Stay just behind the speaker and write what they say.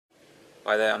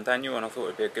Hi there, I'm Daniel, and I thought it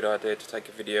would be a good idea to take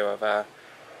a video of our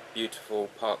beautiful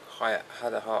park Hyatt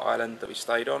Hadahaa island that we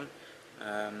stayed on.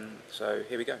 So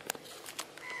here we go.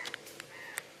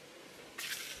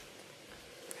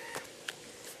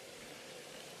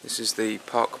 This is the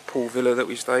park pool villa that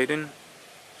we stayed in.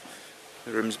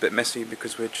 The room's a bit messy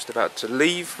because we're just about to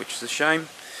leave, which is a shame.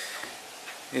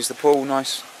 Here's the pool,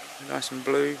 nice and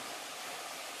blue.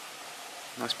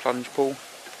 Nice plunge pool.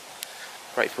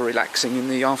 Great for relaxing in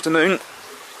the afternoon.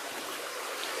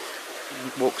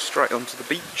 And walk straight onto the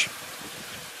beach.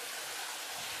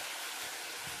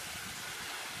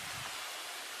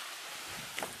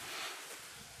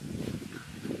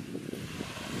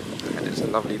 And it's a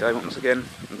lovely day once again.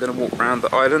 I'm going to walk around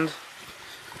the island.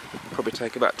 Probably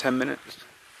take about 10 minutes.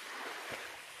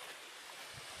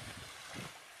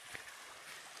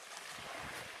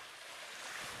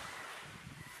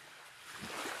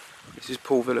 This is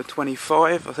Pool Villa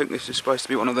 25. I think this is supposed to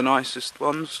be one of the nicest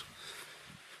ones.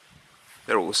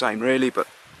 They're all the same really, but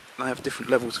they have different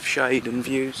levels of shade and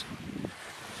views.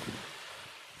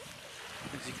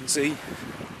 As you can see,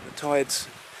 the tide's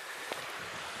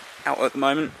out at the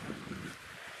moment.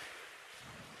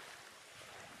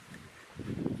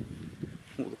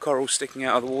 All the corals sticking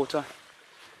out of the water.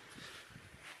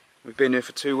 We've been here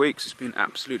for 2 weeks. It's been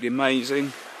absolutely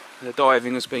amazing. The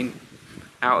diving has been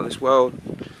out of this world.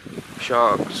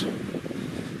 Sharks,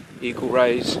 eagle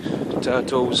rays,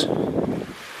 turtles.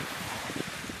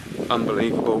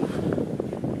 Unbelievable.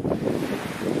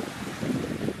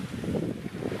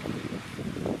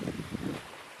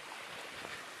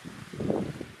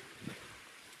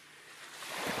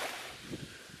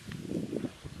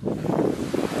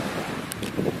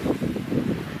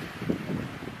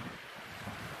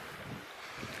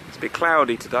 It's a bit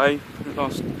cloudy today. The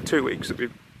last 2 weeks that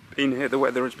we've been here, the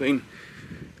weather has been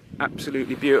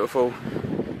absolutely beautiful.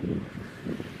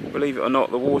 Believe it or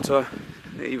not, the water,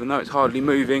 even though it's hardly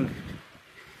moving,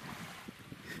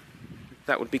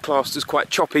 that would be classed as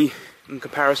quite choppy in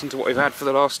comparison to what we've had for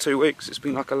the last 2 weeks. It's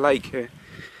been like a lake here.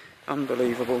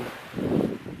 Unbelievable.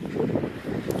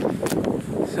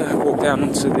 So I walk down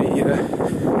onto the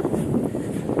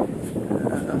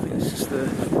I think this is the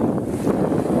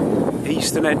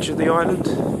eastern edge of the island.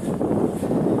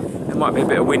 There might be a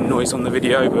bit of wind noise on the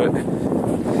video, but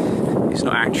it's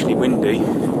not actually windy.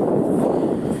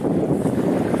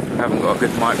 I haven't got a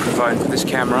good microphone for this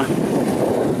camera.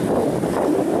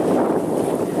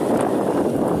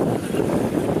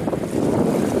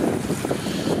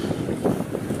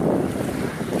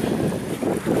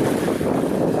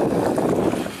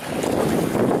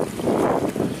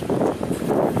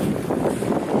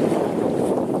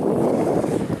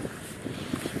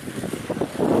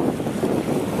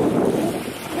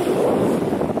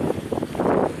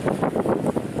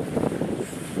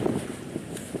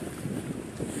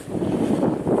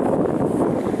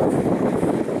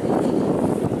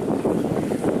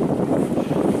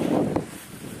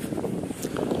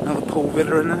 Pool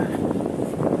villa in there.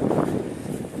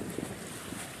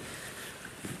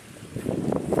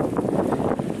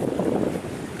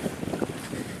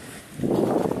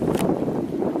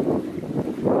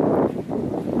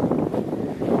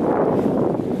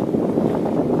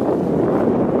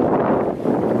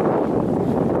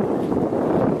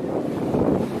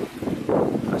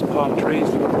 Nice palm trees,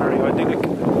 look very idyllic.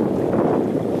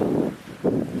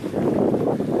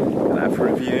 Look at that for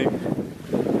a view.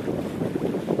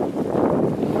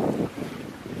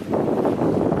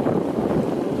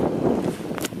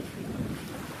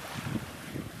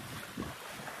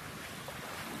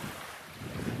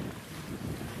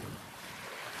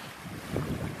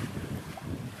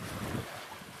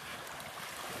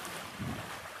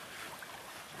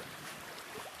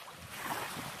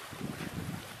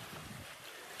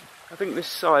 I think this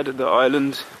side of the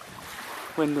island,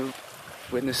 when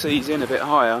the sea's in a bit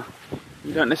higher,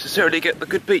 you don't necessarily get the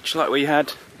good beach like we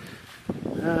had,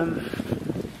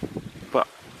 but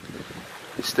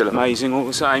it's still amazing all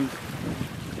the same.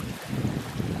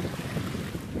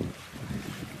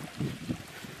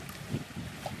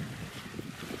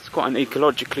 It's quite an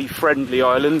ecologically friendly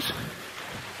island.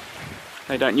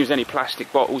 They don't use any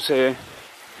plastic bottles here.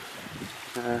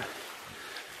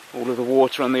 All of the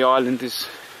water on the island is,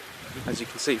 as you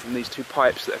can see from these two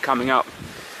pipes that are coming up,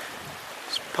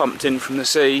 it's pumped in from the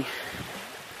sea,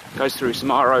 goes through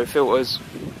some RO filters,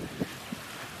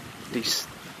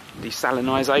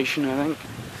 desalinisation I think,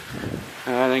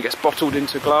 and then gets bottled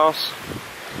into glass,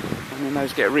 and then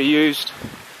those get reused,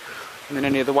 and then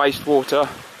any of the wastewater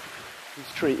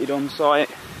is treated on site,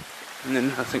 and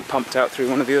then I think pumped out through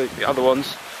one of the other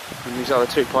ones, and these other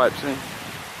two pipes here.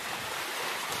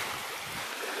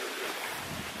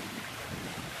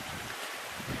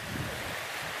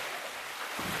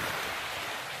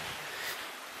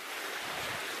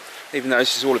 even though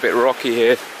this is all a bit rocky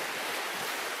here.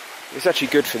 It's actually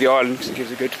good for the island because it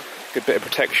gives a good bit of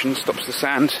protection, stops the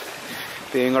sand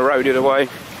being eroded away.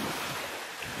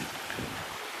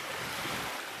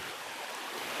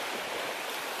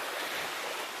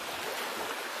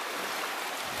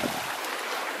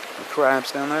 The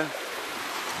crabs down there.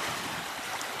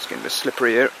 It's getting a bit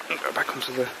slippery here. Go back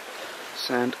onto the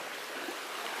sand.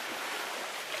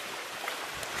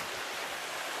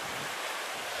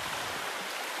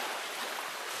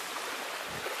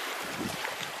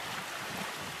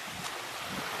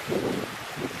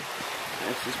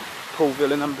 This is pool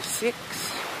villa number 6.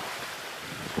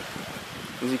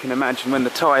 As you can imagine, when the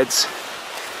tides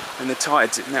in,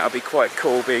 that'll be quite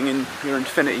cool, being in your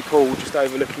infinity pool just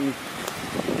overlooking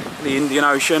the Indian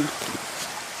Ocean.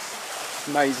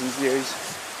 Amazing views.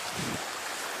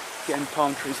 Again,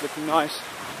 palm trees looking nice.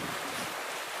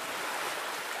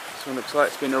 This one looks like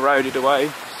it's been eroded away.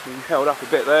 It's been held up a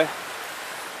bit there.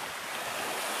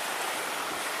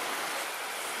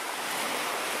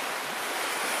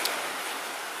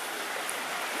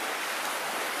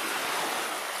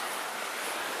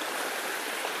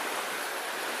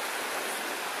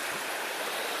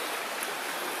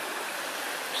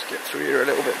 Just get through here a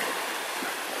little bit.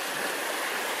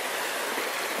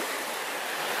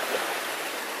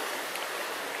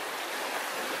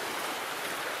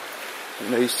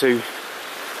 And these two,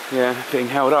 yeah, being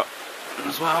held up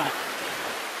as well.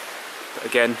 But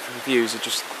again, the views are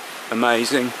just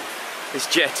amazing. This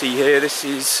jetty here, this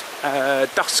is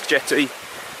Dusk Jetty,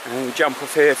 and we jump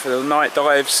off here for the night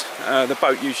dives. The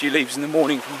boat usually leaves in the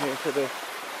morning from here for the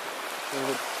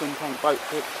twin tank boat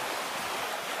trip.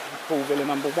 Pool villa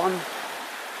number 1. One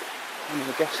of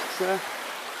the guests there.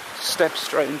 Steps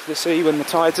straight into the sea when the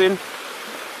tide's in.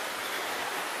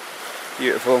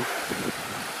 Beautiful.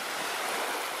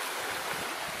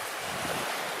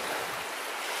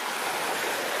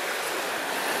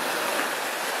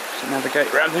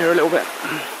 Navigate around here a little bit.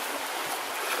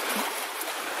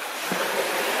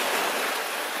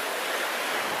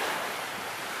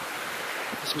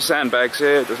 There's some sandbags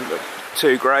here. It doesn't look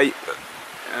too great, but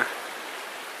yeah.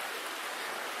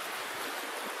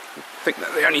 I think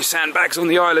they're the only sandbags on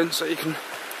the island, so you can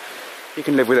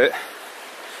live with it.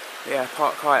 Yeah,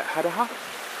 Park Hyatt Hadahaa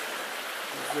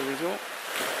is the resort.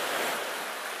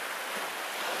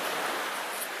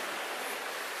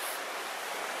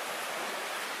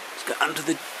 Under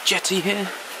the jetty here.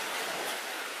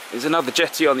 There's another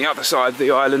jetty on the other side of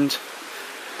the island,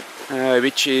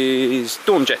 which is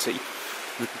Dawn Jetty.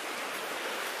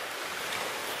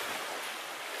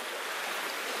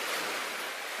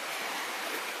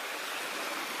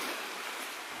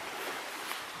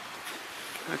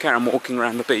 Okay, I'm walking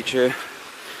around the beach here.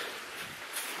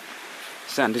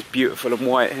 Sand is beautiful and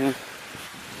white here.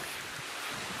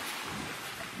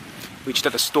 We just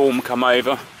had a storm come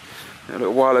over a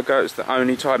little while ago. It's the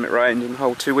only time it rained in the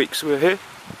whole 2 weeks we were here.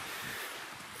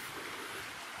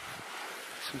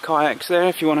 Some kayaks there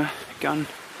if you want to go and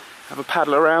have a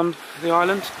paddle around the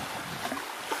island.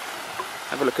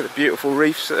 Have a look at the beautiful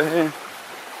reefs that are here.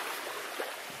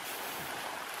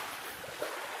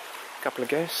 A couple of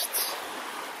guests.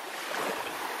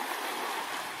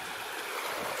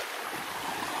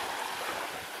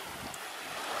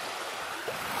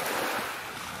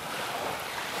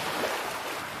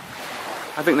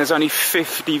 I think there's only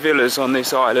 50 villas on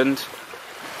this island,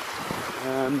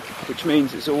 which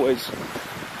means it's always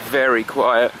very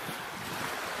quiet.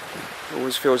 It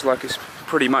always feels like it's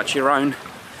pretty much your own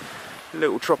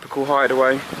little tropical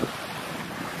hideaway.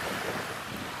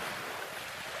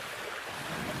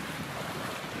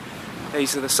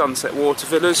 These are the sunset water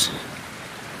villas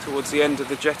towards the end of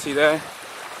the jetty there,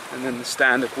 and then the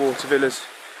standard water villas.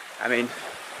 I mean,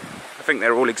 I think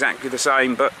they're all exactly the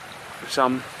same, but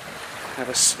some have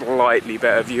a slightly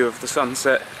better view of the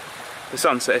sunset. The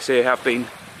sunsets here have been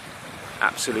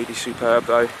absolutely superb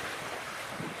though.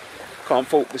 Can't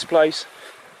fault this place.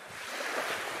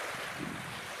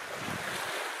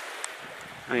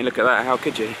 I mean, look at that, how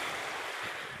could you?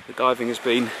 The diving has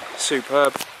been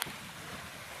superb.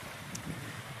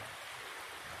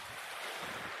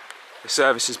 The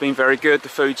service has been very good, the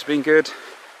food's been good.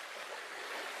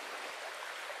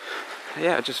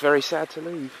 Yeah, just very sad to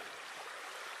leave.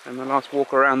 And my last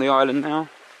walk around the island now.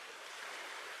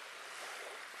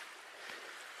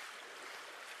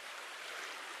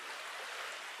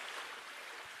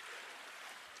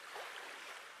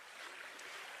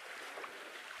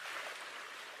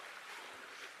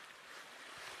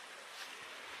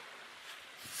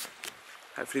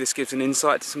 Hopefully this gives an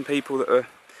insight to some people that are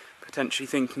potentially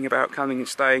thinking about coming and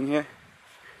staying here.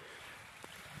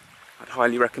 I'd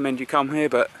highly recommend you come here,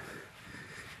 but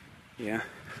yeah.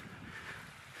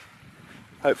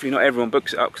 Hopefully not everyone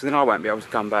books it up, because then I won't be able to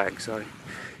come back, so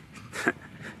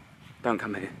don't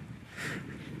come here.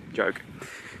 Joke.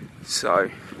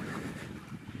 So,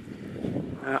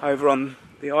 over on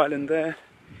the island there,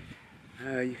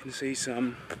 you can see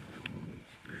some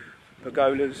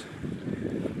pergolas,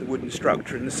 the wooden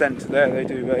structure in the centre there. They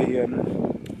do a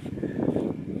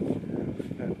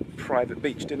private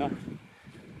beach dinner.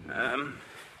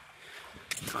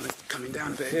 Kind of coming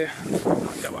down a bit here.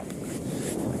 I'll go up.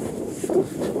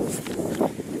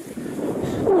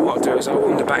 What I'll do is I'll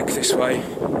wander back this way.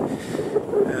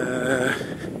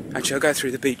 Actually, I'll go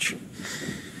through the beach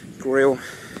grill,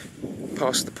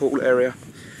 past the pool area,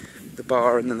 the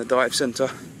bar, and then the dive centre.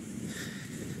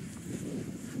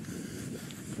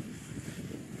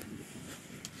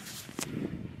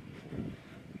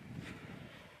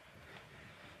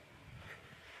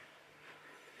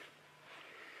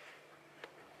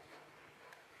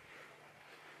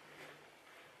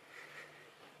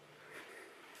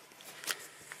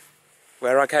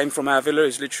 Where I came from, our villa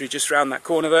is literally just round that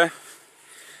corner there,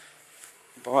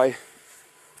 by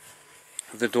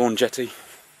the Dawn Jetty.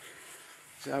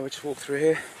 So I just walk through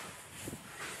here.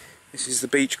 This is the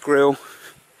beach grill.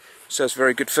 Serves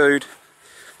very good food.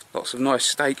 Lots of nice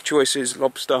steak choices,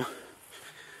 lobster,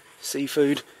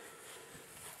 seafood.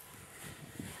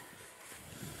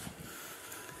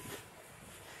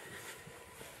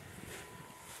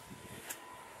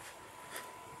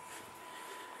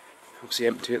 Obviously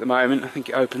empty at the moment. I think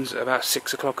it opens at about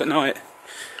 6 o'clock at night.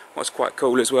 What's quite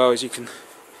cool as well is you can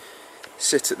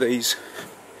sit at these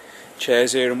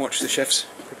chairs here and watch the chefs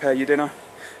prepare your dinner.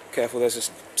 Careful, there's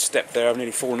a step there. I've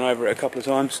nearly fallen over it a couple of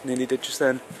times. Nearly did just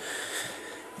then.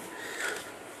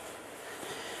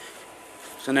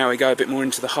 So now we go a bit more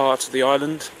into the heart of the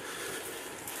island.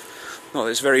 Not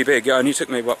that it's very big. It only took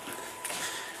me, what,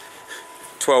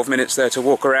 12 minutes there to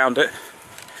walk around it.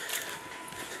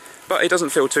 But it doesn't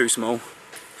feel too small.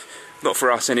 Not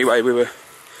for us anyway. We were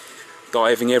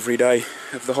diving every day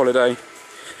of the holiday,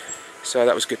 so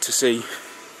that was good to see.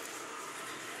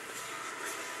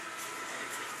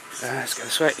 Let's go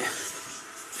this way.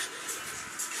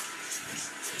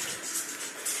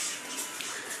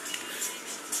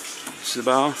 This is the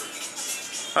bar.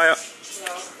 Hiya.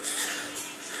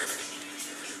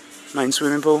 Main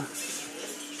swimming pool.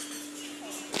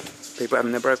 People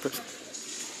having their breakfast.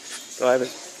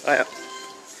 Divers. Hiya.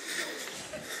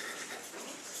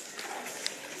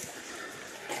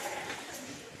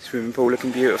 Swimming pool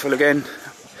looking beautiful again.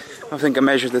 I think I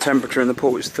measured the temperature in the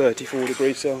pool, it's 34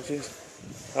 degrees Celsius.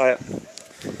 Hiya.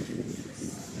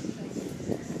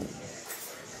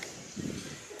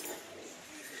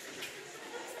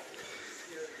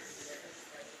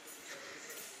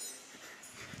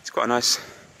 It's quite a nice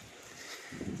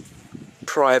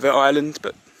private island,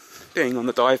 but being on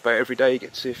the dive boat every day you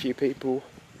get to see a few people,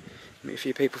 meet a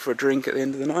few people for a drink at the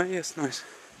end of the night. Yeah, it's nice.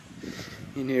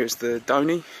 In here is the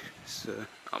Donny. It's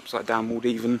upside down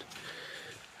Maldivian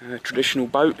traditional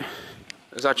boat.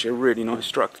 It's actually a really nice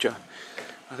structure.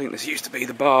 I think this used to be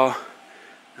the bar,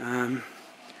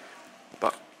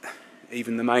 but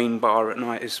even the main bar at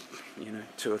night is, you know,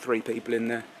 2 or 3 people in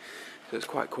there, so it's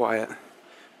quite quiet.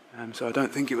 So I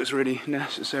don't think it was really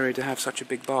necessary to have such a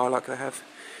big bar like they have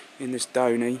in this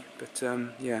Donny, but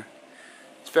yeah,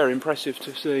 it's very impressive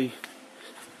to see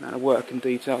the amount of work and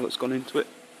detail that's gone into it.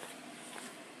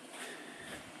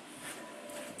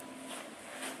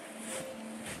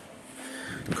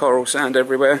 Coral sand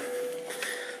everywhere.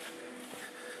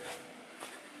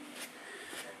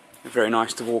 Very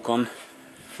nice to walk on,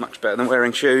 much better than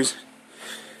wearing shoes.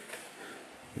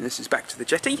 And this is back to the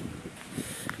jetty,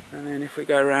 and then if we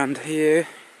go around here,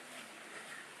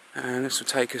 and this will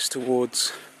take us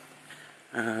towards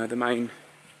the main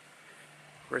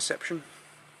reception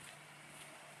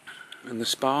and the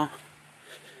spa.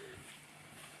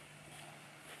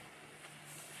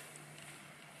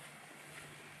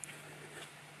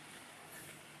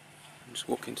 Just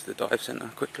walk into the dive centre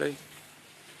quickly.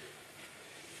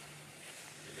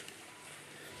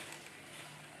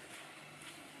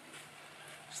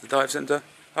 It's the dive centre.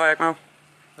 Hi Akmal.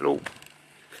 Hello.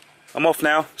 I'm off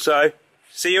now, so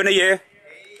see you in a year.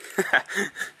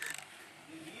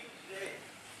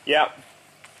 Yeah.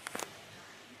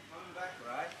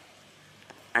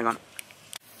 Hang on.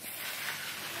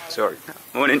 Sorry.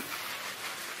 Morning.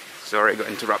 Sorry, I got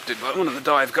interrupted by one of the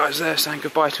dive guys there saying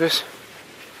goodbye to us.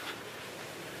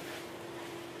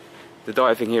 The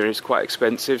diving here is quite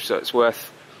expensive, so it's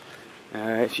worth,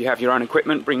 if you have your own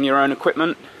equipment, bring your own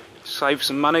equipment, save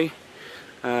some money.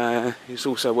 It's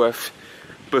also worth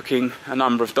booking a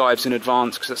number of dives in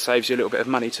advance, because that saves you a little bit of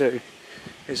money too.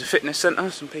 Here's a fitness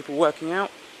centre, some people working out.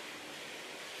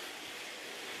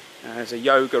 There's a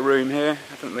yoga room here.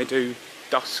 I think they do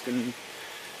dusk and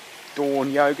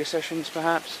dawn yoga sessions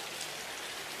perhaps.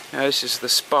 This is the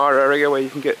spa area where you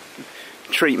can get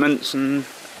treatments and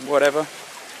whatever.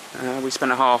 We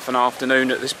spent a half an afternoon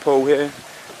at this pool here.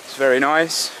 It's very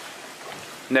nice.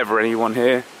 Never anyone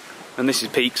here, and this is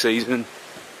peak season.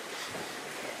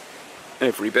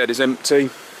 Every bed is empty.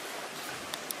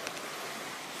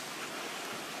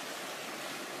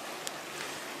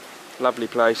 Lovely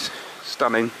place,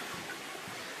 stunning.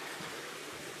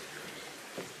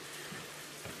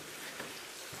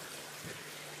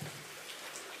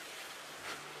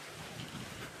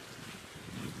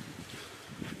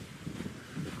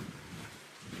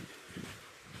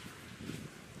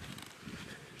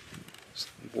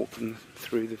 Walking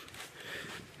through the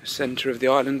centre of the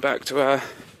island back to our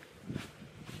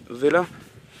villa.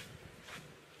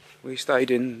 We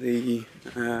stayed in the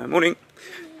morning.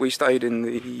 We stayed in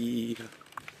the,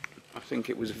 I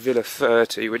think it was Villa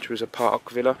 30, which was a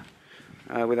park villa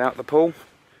without the pool,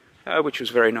 which was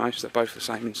very nice. They're both the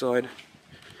same inside.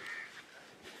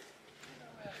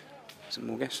 Some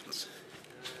more guests.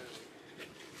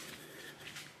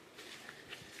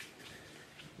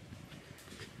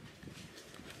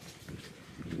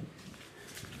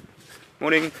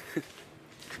 Morning.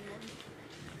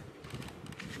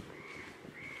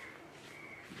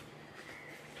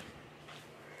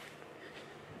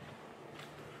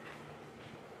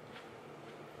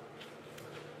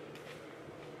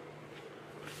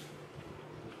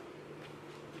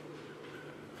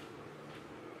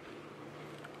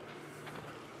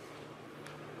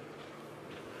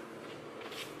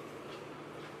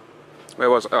 Where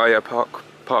was I? Oh yeah,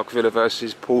 Park Villa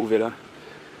versus Pool Villa.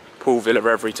 Pool Villa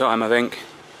every time, I think,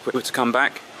 if we were to come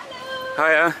back.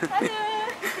 Hiya.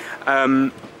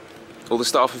 Hello. All the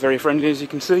staff are very friendly, as you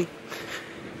can see.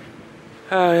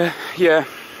 Yeah,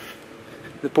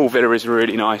 the Pool Villa is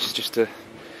really nice, just to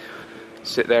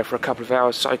sit there for a couple of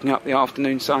hours soaking up the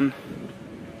afternoon sun.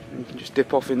 And you can just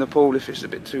dip off in the pool if it's a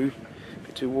bit too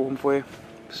warm for you.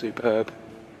 Superb.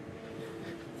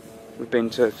 We've been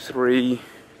to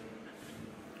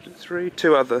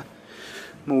two other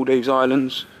Maldives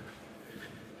islands.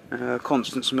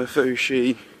 Constance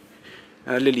Mafushi,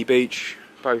 Lily Beach,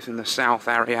 both in the South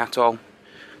Atoll,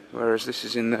 whereas this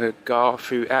is in the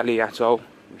Gaafu Atoll,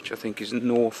 which I think is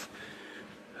North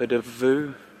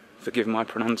Hadahaa. Forgive my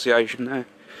pronunciation there,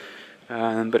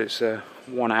 but it's a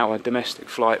 1 hour domestic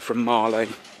flight from Male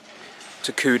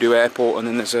to Kudu airport, and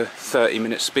then there's a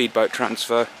 30-minute speedboat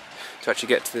transfer to actually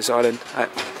get to this island.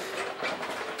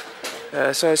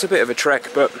 So it's a bit of a trek,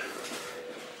 but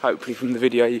hopefully from the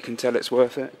video you can tell it's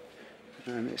worth it.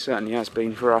 It certainly has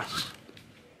been for us.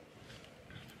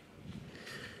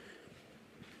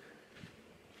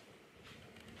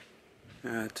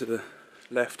 To the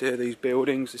left here, these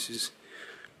buildings, this is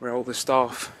where all the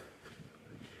staff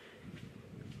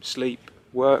sleep,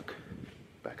 work,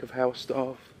 back of house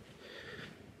staff.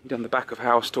 We've done the back of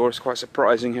house tour. It's quite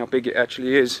surprising how big it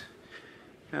actually is.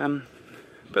 But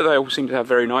they all seem to have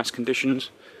very nice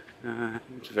conditions.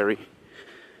 It's very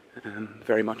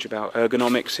much about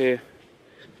ergonomics here,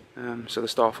 so the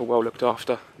staff are well looked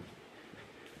after.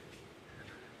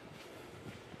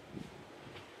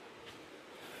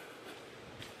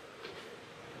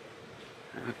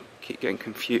 I keep getting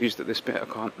confused at this bit. I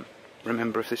can't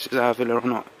remember if this is our villa or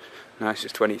not. No, this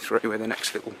is 23, where the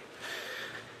next little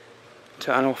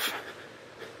turn off.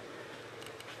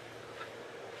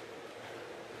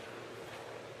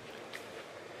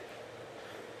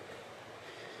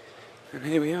 And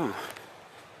here we are,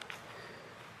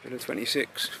 Villa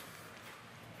 26.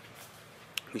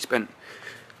 We spent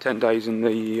 10 days in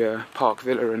the Park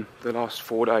Villa and the last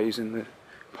 4 days in the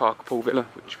Park Pool Villa,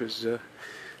 which was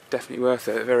definitely worth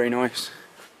it. Very nice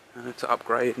to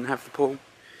upgrade and have the pool.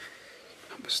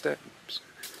 Up the steps.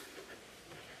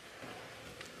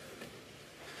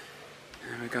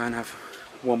 And we're going to have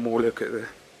one more look at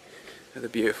the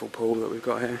beautiful pool that we've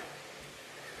got here.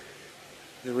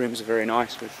 The rooms are very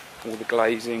nice with all the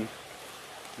glazing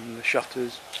and the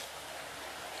shutters.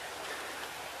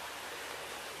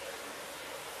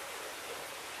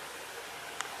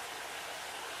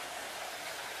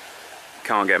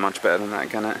 Can't get much better than that,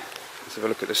 can it? Let's have a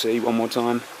look at the sea one more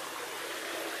time.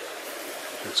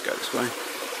 Let's go this way.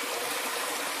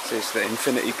 This is the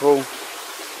infinity pool.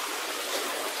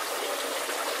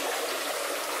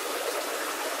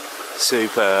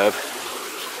 Superb.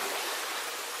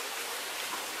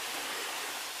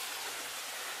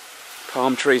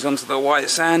 Palm trees onto the white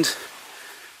sand.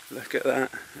 Look at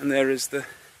that. And there is the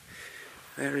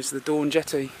dawn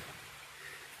jetty.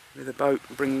 with a boat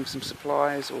bringing some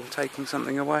supplies or taking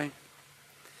something away.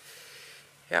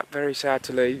 Yep, very sad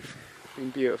to leave. It's been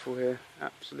beautiful here,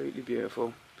 absolutely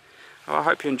beautiful. Well, I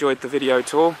hope you enjoyed the video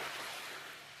tour.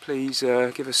 Please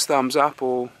give us thumbs up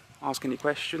or ask any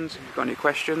questions. If you've got any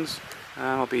questions,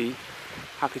 I'll be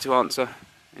happy to answer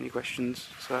any questions.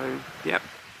 So, yep,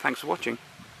 thanks for watching.